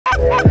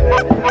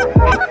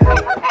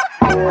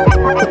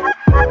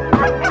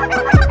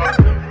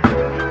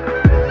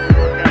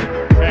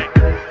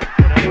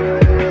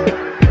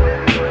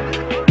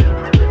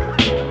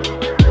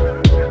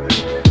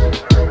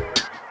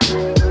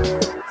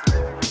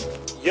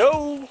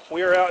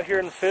We are out here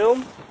in the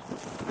film.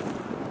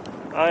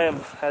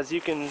 As you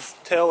can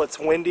tell, it's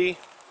windy.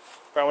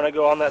 Right when I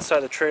go on that side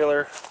of the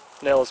trailer,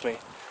 nails me.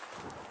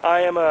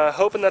 I am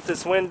hoping that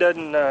this wind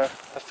doesn't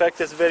affect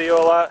this video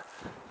a lot.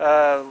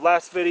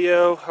 Last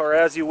video, or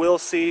as you will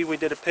see, we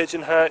did a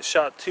pigeon hunt,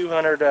 shot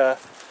 200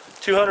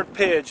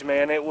 pigeons,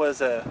 man. It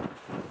was a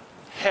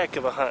heck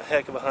of a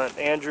hunt.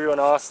 Andrew and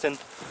Austin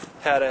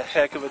had a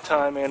heck of a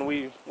time, man.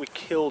 We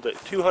killed it.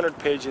 200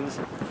 pigeons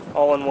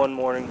all in one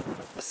morning.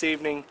 This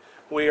evening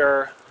we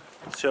are,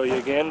 show you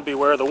again,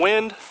 beware of the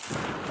wind.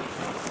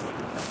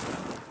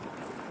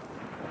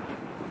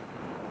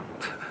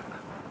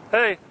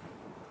 Hey,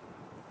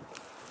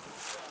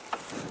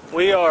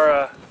 we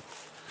are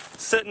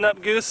setting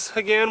up Goose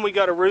again. We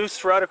got a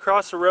roost right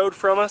across the road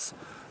from us.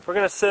 We're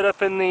gonna sit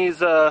up in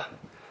these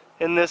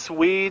in this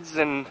weeds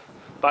and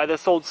by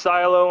this old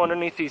silo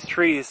underneath these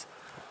trees.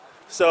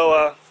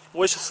 So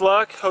wish us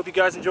luck. Hope you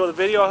guys enjoy the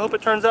video. I hope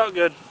it turns out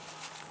good.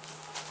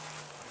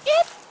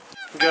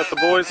 We got the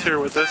boys here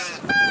with us.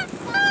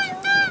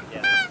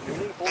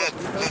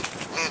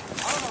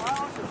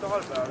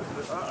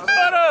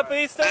 Shut up,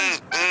 Easton!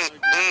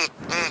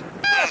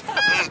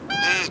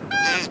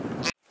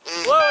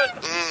 Blow it!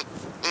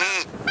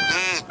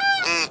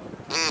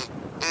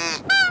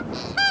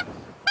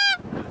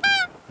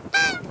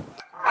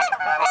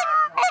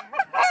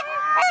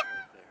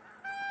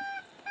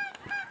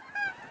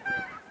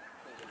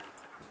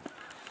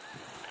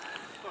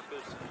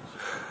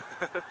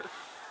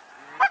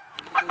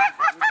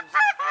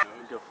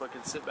 Go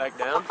fucking sit back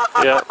down?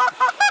 Yeah. I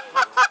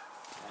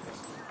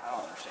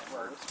don't understand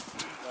where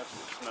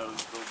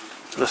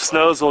The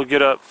snows will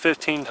get up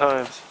 15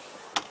 times.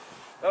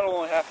 that'll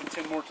only happen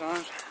 10 more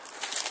times.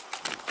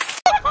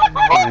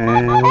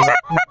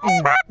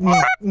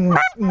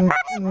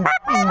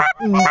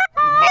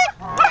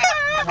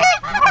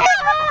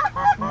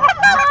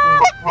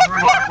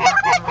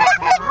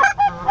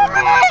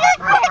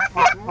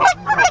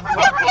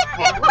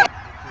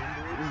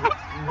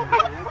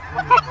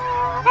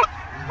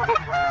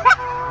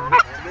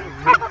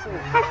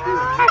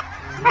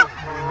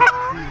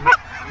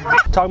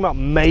 Talking about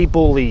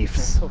maple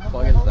leaves. What the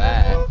fuck is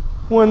that?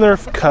 When they're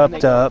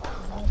cupped up.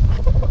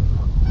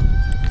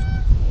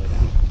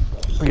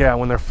 Yeah,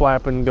 when they're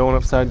flapping, going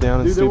upside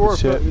down and Dude, stupid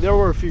shit. There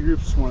were a few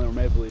groups this morning that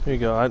were maple leaf. Here you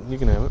go. You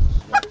can have it.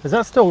 Is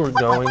that still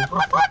going?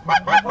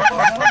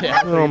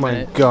 Yeah, Oh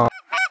my god.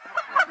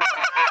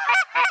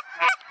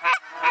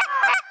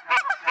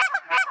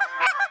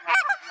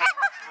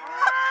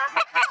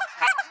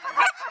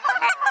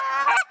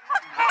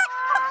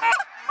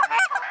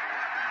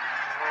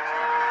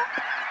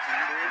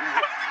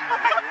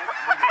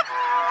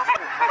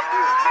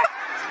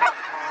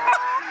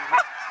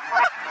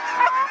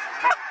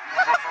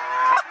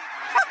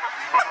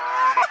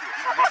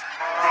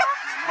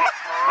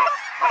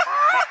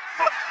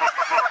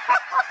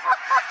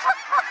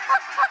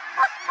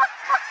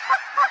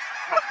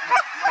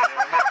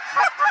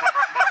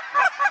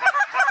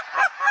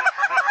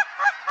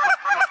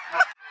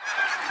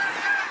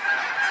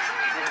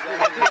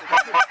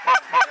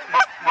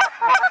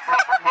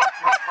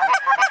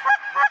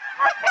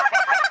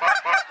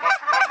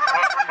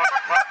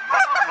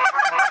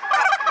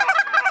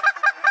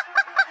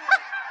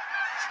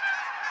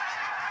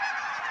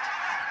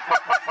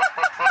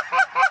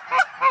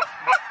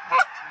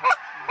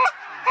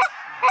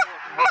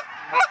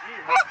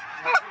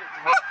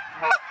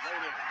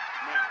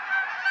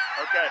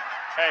 Okay,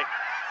 hey,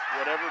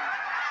 whatever.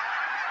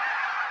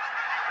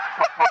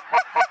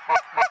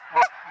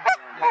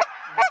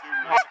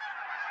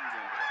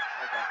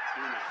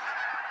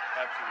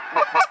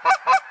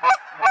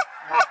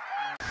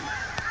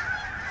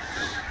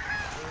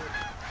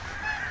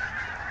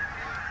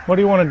 What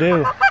do you want to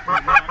do?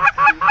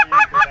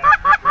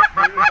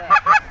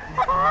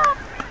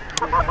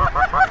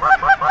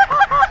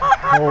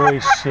 Holy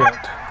shit.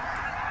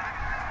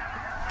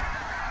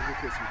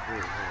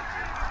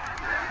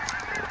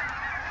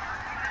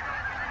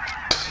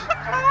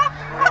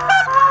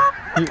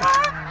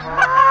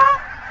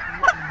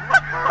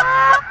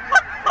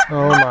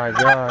 Oh my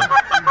god.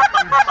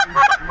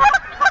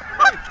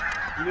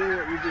 You know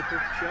what we did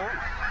first shot?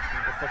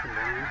 The fucking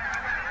line.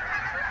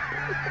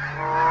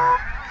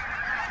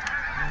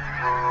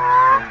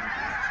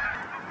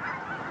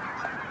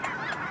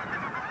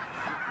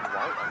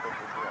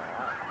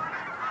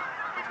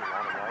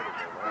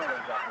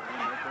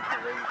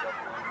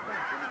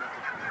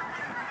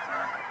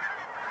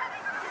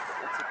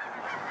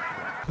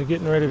 We're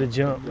getting ready to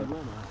jump.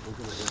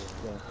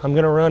 I'm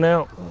gonna run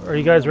out. Are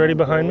you guys ready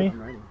behind me?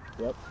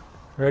 Yep.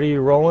 Ready?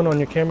 You rolling on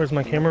your camera? Is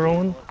my camera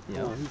rolling?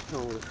 Yeah.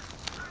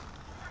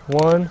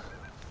 1,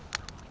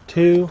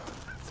 2,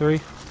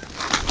 3.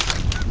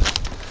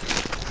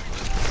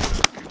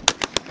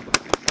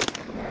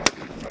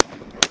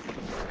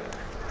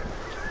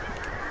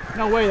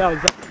 No way that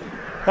was that.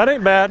 That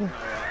ain't bad.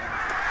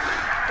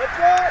 Let's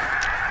go!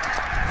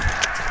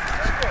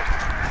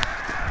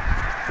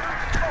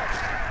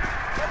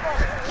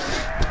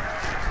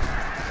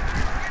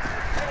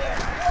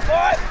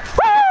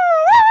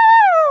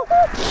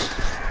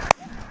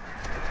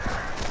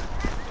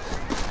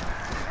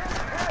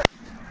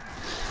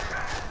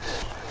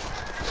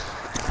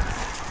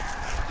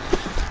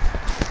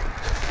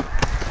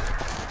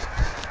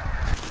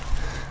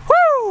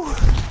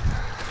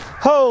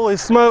 Holy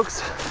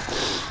smokes.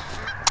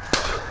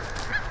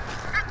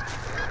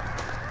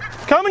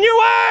 Coming your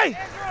way!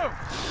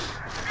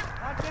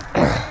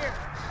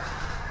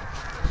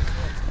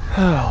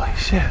 Holy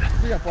shit.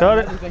 Got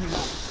it.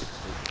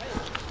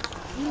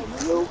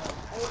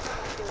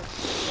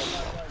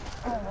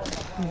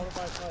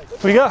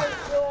 We go.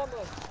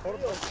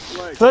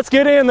 Let's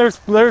get in.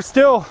 There's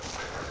still.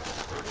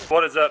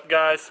 What is up,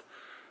 guys?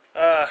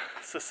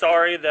 So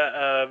sorry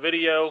that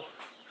video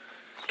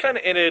kind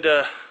of ended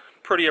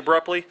pretty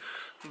abruptly,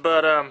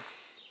 but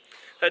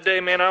that day,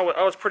 man, I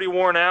was pretty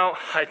worn out.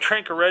 I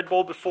drank a Red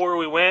Bull before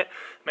we went.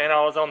 Man,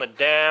 I was on the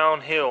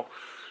downhill.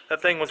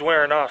 That thing was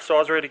wearing off, so I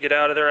was ready to get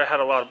out of there. I had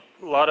a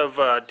lot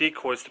of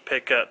decoys to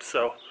pick up,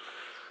 so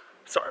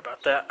sorry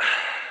about that.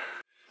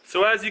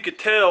 So as you could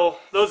tell,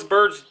 those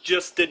birds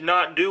just did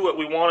not do what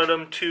we wanted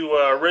them to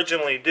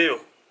originally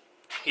do.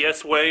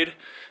 Yes, Wade,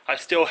 I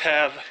still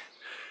have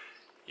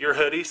your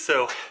hoodie,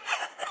 so...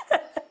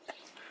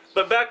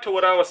 But back to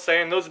what I was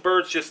saying, those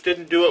birds just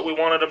didn't do what we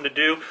wanted them to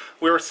do.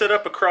 We were set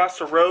up across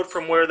the road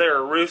from where they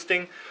were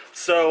roosting,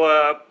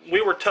 so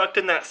we were tucked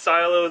in that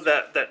silo,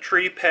 that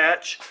tree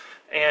patch,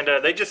 and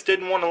they just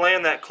didn't want to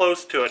land that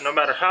close to it. No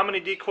matter how many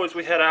decoys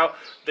we had out,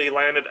 they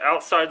landed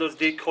outside those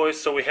decoys,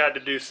 so we had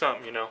to do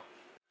something, you know.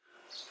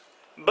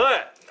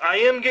 But I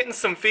am getting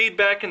some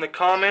feedback in the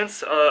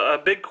comments. A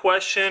big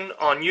question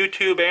on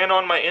YouTube and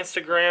on my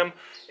Instagram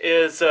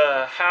is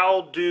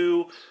how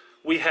do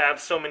we have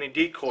so many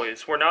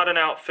decoys? We're not an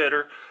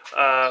outfitter,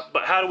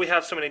 but how do we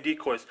have so many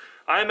decoys?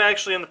 I'm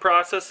actually in the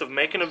process of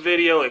making a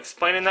video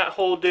explaining that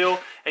whole deal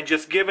and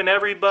just giving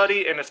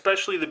everybody, and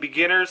especially the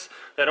beginners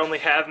that only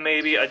have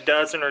maybe a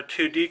dozen or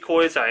two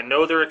decoys, I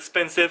know they're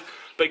expensive,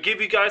 but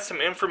give you guys some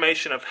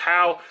information of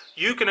how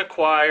you can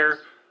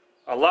acquire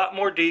a lot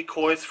more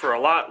decoys for a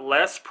lot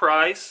less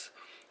price,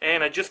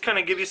 and I just kind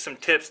of give you some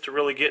tips to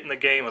really get in the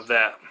game of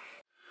that.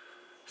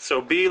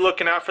 So be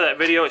looking out for that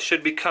video. It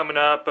should be coming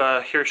up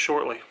here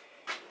shortly.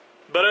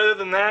 But other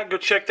than that, go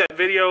check that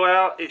video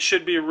out. It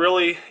should be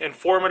really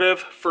informative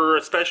for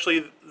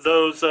especially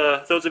those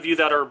of you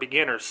that are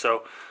beginners.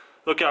 So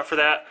look out for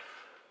that.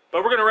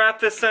 But we're going to wrap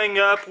this thing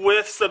up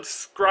with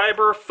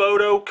subscriber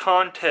photo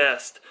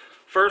contest.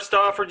 First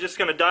off, we're just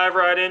going to dive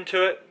right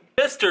into it.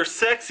 Mr.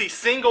 Sexy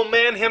Single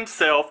Man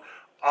himself,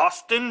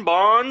 Austin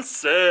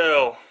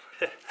Bonsell.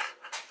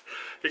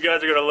 You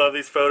guys are going to love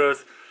these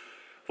photos.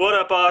 What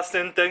up,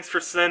 Austin? Thanks for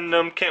sending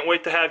them. Can't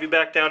wait to have you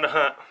back down to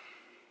hunt.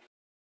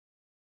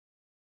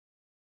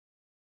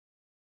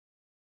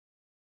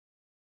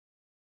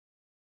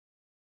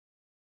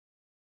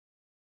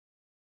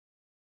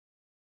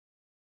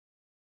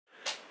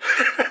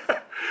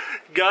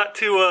 Got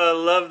to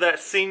love that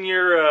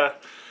senior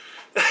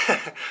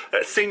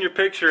that senior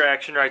picture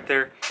action right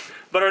there.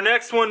 But our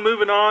next one,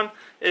 moving on,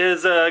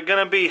 is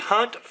gonna be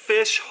Hunt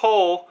Fish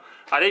Hole.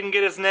 I didn't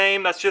get his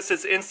name. That's just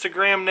his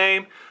Instagram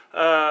name.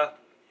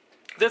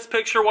 This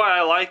picture, why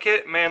I like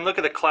it, man, look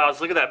at the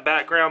clouds. Look at that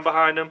background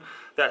behind him.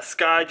 That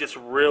sky just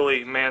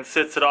really, man,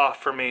 sets it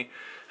off for me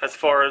as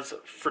far as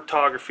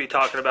photography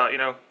talking about, you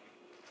know.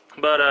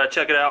 But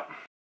check it out.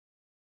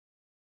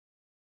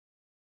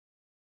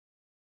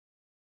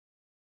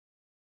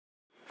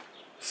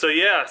 So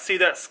yeah, see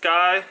that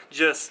sky?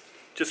 Just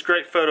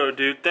great photo,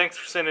 dude. Thanks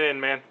for sending it in,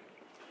 man.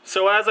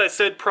 So as I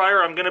said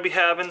prior, I'm going to be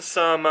having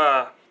some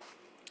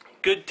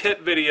good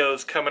tip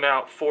videos coming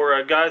out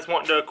for guys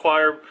wanting to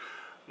acquire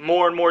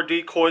more and more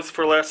decoys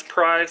for less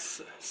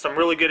price. Some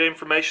really good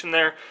information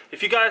there.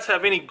 If you guys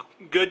have any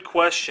good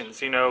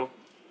questions, you know,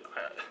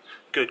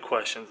 good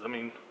questions, I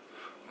mean,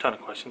 a ton of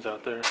questions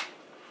out there.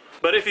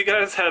 But if you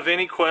guys have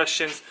any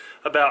questions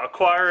about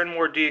acquiring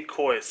more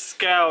decoys,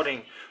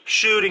 scouting,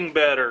 shooting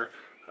better,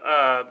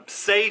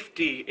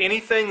 safety,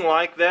 anything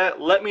like that,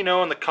 let me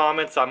know in the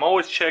comments. I'm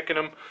always checking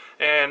them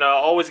and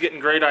always getting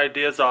great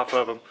ideas off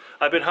of them.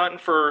 I've been hunting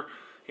for,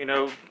 you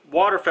know,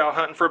 waterfowl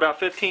hunting for about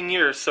 15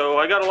 years, so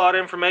I got a lot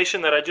of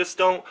information that I just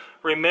don't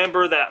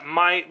remember that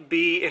might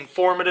be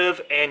informative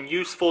and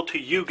useful to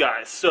you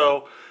guys.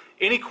 So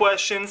any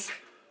questions,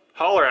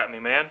 holler at me,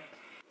 man.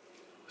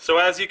 So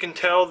as you can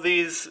tell,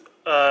 these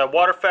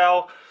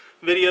waterfowl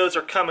videos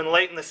are coming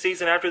late in the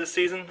season. After the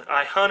season,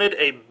 I hunted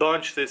a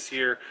bunch this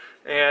year,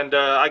 and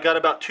I got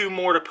about 2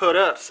 more to put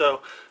up,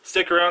 so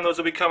stick around, those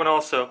will be coming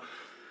also.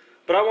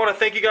 But I want to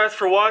thank you guys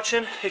for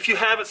watching. If you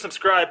haven't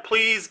subscribed,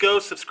 please go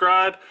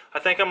subscribe. I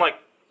think I'm like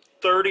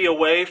 30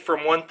 away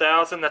from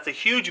 1,000. That's a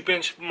huge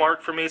benchmark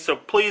for me, so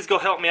please go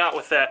help me out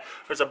with that.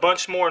 There's a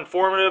bunch more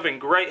informative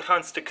and great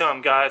hunts to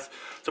come, guys.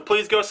 So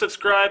please go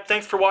subscribe.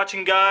 Thanks for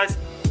watching, guys.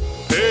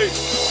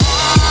 Peace.